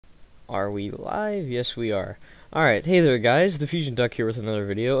Are we live? Yes, we are. Alright, hey there guys, the Fusion Duck here with another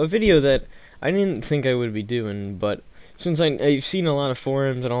video. A video that I didn't think I would be doing, but since I've seen a lot of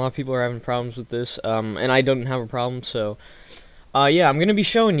forums and a lot of people are having problems with this, and I don't have a problem, so, yeah, I'm gonna be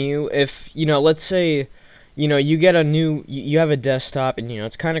showing you if, let's say, you get a new, you have a desktop and,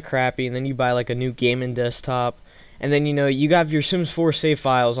 it's kind of crappy, and then you buy, like, a new gaming desktop, and then, you got your Sims 4 save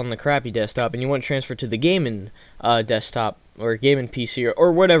files on the crappy desktop, and you want to transfer to the gaming desktop, or gaming PC,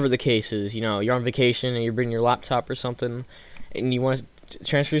 or whatever the case is. You're on vacation, and you bring your laptop or something, and you want to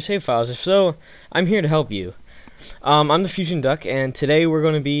transfer your save files. If so, I'm here to help you. I'm the Fusion Duck, and today we're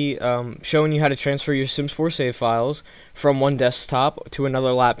going to be showing you how to transfer your Sims 4 save files from one desktop to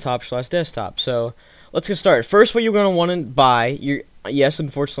another laptop/desktop. So, let's get started. First, what you're going to want to buy, yes,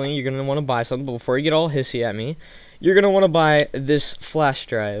 unfortunately, you're going to want to buy something, but before you get all hissy at me, you're going to want to buy this flash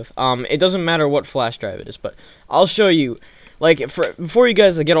drive. It doesn't matter what flash drive it is, but I'll show you. Like, before you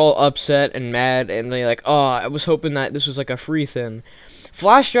guys get all upset and mad and they're like, oh, I was hoping that this was like a free thing.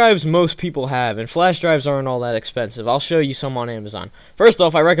 Flash drives most people have, and flash drives aren't all that expensive. I'll show you some on Amazon. First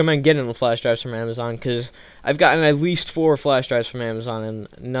off, I recommend getting the flash drives from Amazon, because I've gotten at least 4 flash drives from Amazon, and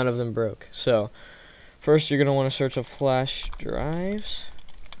none of them broke. So, first you're going to want to search up flash drives.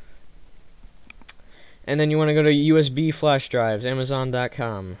 And then you want to go to USB flash drives,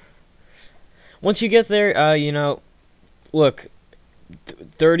 Amazon.com. Once you get there, look,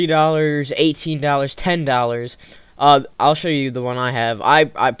 $30, $18, $10. I'll show you the one I have.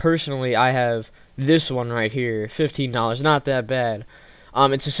 I personally have this one right here, $15. Not that bad.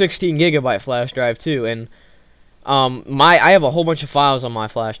 It's a 16 gigabyte flash drive too, and I have a whole bunch of files on my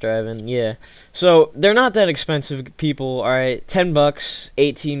flash drive, and yeah, so they're not that expensive, people. All right, $10,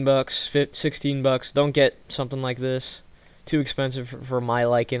 $18, $16. Don't get something like this. Too expensive for my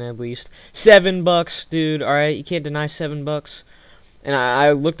liking, at least. $7, dude. All right, you can't deny $7. And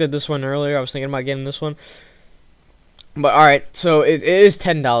I looked at this one earlier. I was thinking about getting this one. But all right, so it is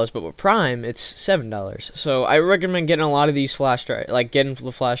 $10, but with Prime, it's $7. So I recommend getting a lot of these flash drives, like getting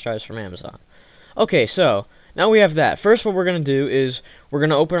the flash drives from Amazon. Okay, so now we have that. First, what we're gonna do is we're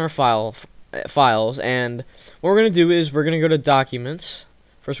gonna open our files, and what we're gonna do is we're gonna go to Documents.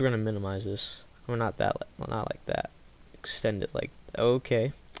 First, we're gonna minimize this. We're not like that. Extend it like,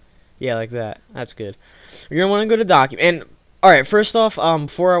 okay, yeah, like that. That's good. You're gonna want to go to Document, and all right. First off,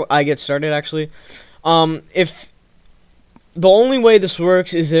 before I get started, actually, if the only way this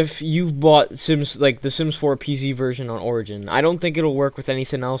works is if you've bought Sims, like the Sims 4 PC version on Origin. I don't think it'll work with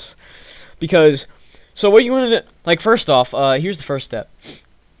anything else, because what you want to do, like, first off, here's the first step.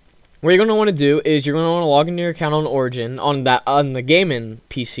 What you're gonna want to do is you're gonna want to log into your account on Origin on the gaming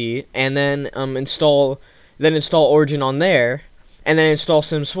PC, and then install Origin on there, and then install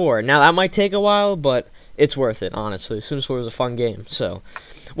Sims 4. Now, that might take a while, but it's worth it, honestly. Sims 4 is a fun game. So,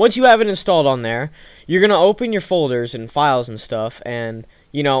 once you have it installed on there, you're going to open your folders and files and stuff, and,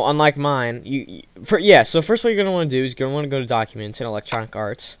 unlike mine, so first what you're going to want to do is you're going to want to go to Documents and Electronic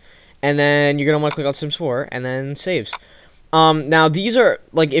Arts, and then you're going to want to click on Sims 4, and then Saves. Now, these are,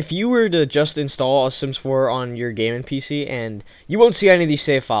 like, if you were to just install a Sims 4 on your gaming PC, and you won't see any of these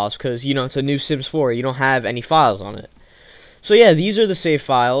save files, because, it's a new Sims 4, you don't have any files on it. So, yeah, these are the save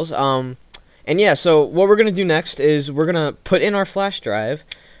files, and yeah, so what we're going to do next is we're going to put in our flash drive,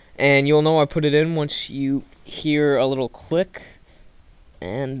 and you'll know I put it in once you hear a little click,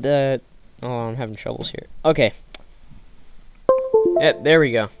 and, oh, I'm having troubles here. Okay. Yep, there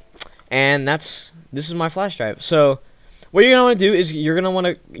we go. And this is my flash drive. So, what you're gonna want to do is you're gonna want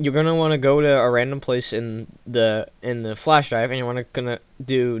to go to a random place in the flash drive, and you're gonna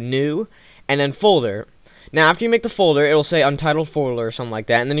do New, and then Folder. Now, after you make the folder, it'll say Untitled Folder or something like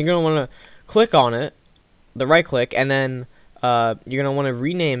that, and then you're gonna want to click on it, the right click, and then you're gonna want to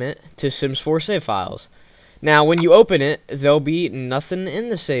rename it to Sims 4 Save Files. Now, when you open it, there'll be nothing in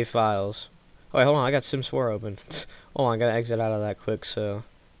the save files. Oh, wait, hold on, I got Sims 4 open. Hold on, I gotta exit out of that quick, so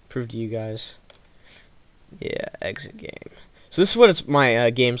prove to you guys. Yeah, exit game. So this is what my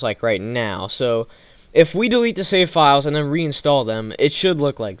game's like right now. So if we delete the save files and then reinstall them, it should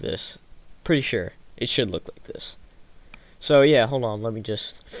look like this. Pretty sure it should look like this. So yeah, hold on, let me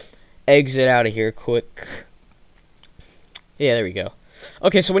just exit out of here quick. Yeah, there we go.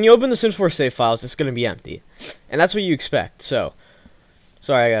 Okay, so when you open the Sims 4 save files, it's gonna be empty, and that's what you expect. So,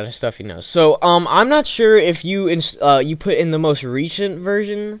 sorry, I got a stuffy nose. So I'm not sure if you put in the most recent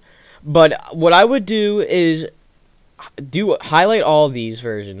version. But what I would do is highlight all these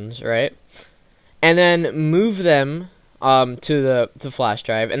versions, right? And then move them to the flash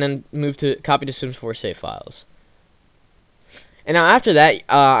drive, and then copy to Sims 4 save files. And now after that,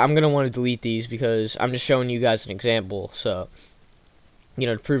 I'm gonna want to delete these because I'm just showing you guys an example. So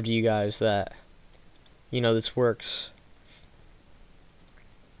to prove to you guys that, this works.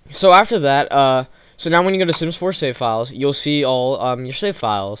 So after that, so now when you go to Sims 4 save files, you'll see all your save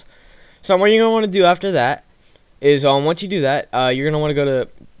files. So what you're gonna want to do after that is, once you do that, you're gonna want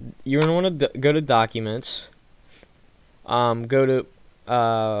to go to Documents. Go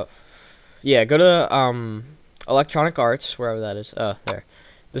to Electronic Arts, wherever that is. There,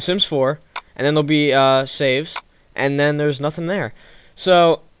 The Sims 4, and then there'll be saves, and then there's nothing there.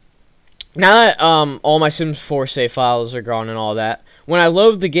 So now that all my Sims 4 save files are gone and all that, when I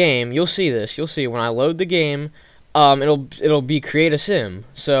load the game, you'll see this. You'll see when I load the game, it'll be create a sim.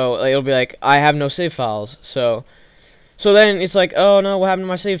 So it'll be like, I have no save files. So then it's like, oh no, what happened to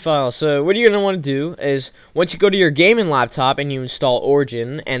my save files? So what you're gonna want to do is, once you go to your gaming laptop and you install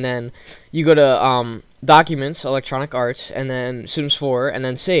Origin, and then you go to Documents, Electronic Arts, and then Sims 4, and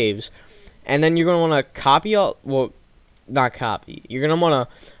then Saves, and then you're gonna want to copy all. Well, not copy. You're gonna want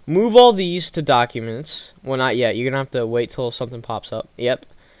to move all these to Documents. Well, not yet. You're gonna have to wait till something pops up. Yep.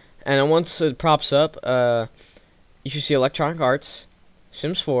 And then once it pops up, you should see Electronic Arts,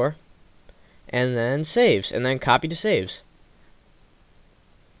 Sims 4, and then Saves, and then copy to Saves.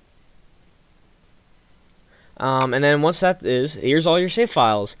 And then once that is, here's all your save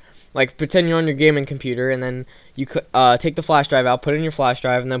files. Like, pretend you're on your gaming computer, and then you take the flash drive out, put it in your flash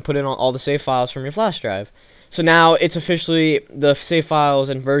drive, and then put in all the save files from your flash drive. So now it's officially, the save files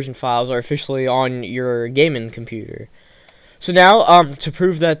and version files are officially on your gaming computer. So now, to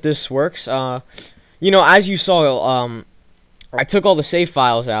prove that this works, as you saw, I took all the save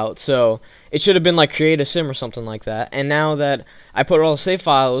files out, so it should have been like create a sim or something like that. And now that I put all the save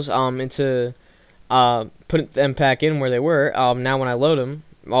files put them back in where they were, now when I load them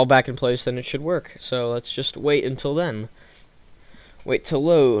all back in place, then it should work. So let's just wait until then. Wait to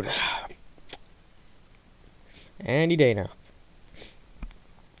load. Any day now.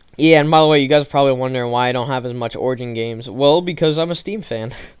 Yeah, and by the way, you guys are probably wondering why I don't have as much Origin games. Well, because I'm a Steam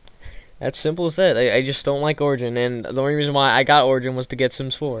fan. That's simple as that. I just don't like Origin, and the only reason why I got Origin was to get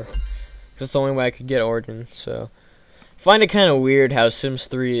Sims 4. That's the only way I could get Origin, so. I find it kind of weird how Sims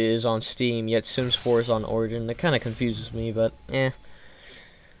 3 is on Steam, yet Sims 4 is on Origin. That kind of confuses me, but,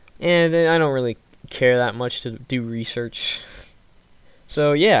 And I don't really care that much to do research.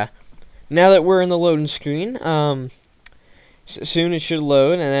 So, yeah. Now that we're in the loading screen, soon it should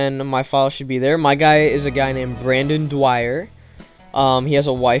load, and then my file should be there. My guy is a guy named Brandon Dwyer. He has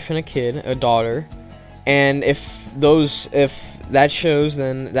a wife and a kid, a daughter, and if that shows,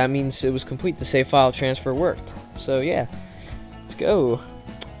 then that means it was complete. The save file transfer worked. So yeah, let's go.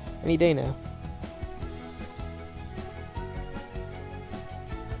 Any day now.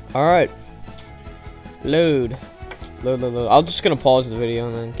 Alright. Load. Load. I'm just gonna pause the video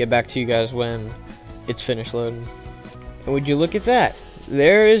and then get back to you guys when it's finished loading. And would you look at that?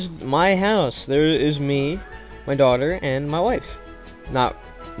 There is my house. There is me, my daughter, and my wife. Not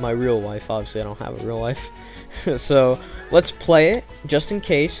my real wife, obviously I don't have a real wife. So let's play it just in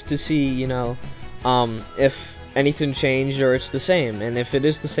case to see, if anything changed or it's the same. And if it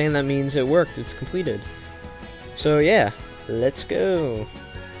is the same, that means it worked, it's completed. So yeah, let's go.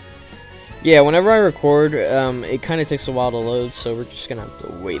 Yeah, whenever I record, it kind of takes a while to load, so we're just gonna have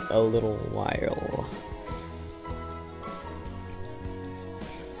to wait a little while.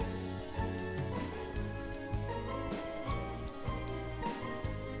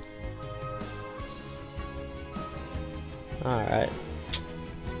 Alright.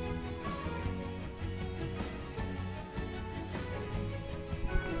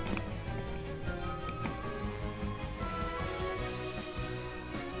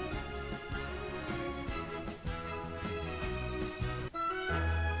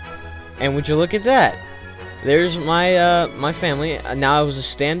 And would you look at that? There's my my family. Now I was a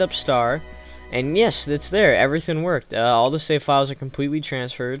stand-up star, and yes, it's there. Everything worked. All the save files are completely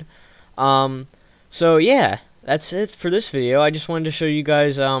transferred. So yeah, that's it for this video. I just wanted to show you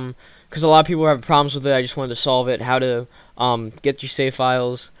guys, because a lot of people have problems with it. I just wanted to solve it. How to get your save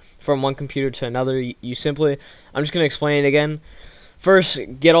files from one computer to another. You simply, I'm just gonna explain it again. First,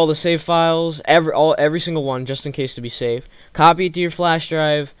 get all the save files, every single one, just in case to be safe. Copy it to your flash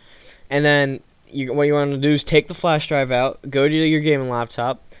drive. And then what you want to do is take the flash drive out, go to your gaming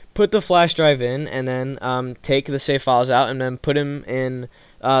laptop, put the flash drive in, and then take the save files out, and then put them in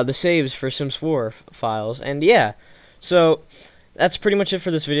the saves for Sims 4 files. And yeah, so that's pretty much it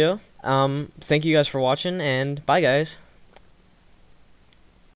for this video. Thank you guys for watching, and bye guys.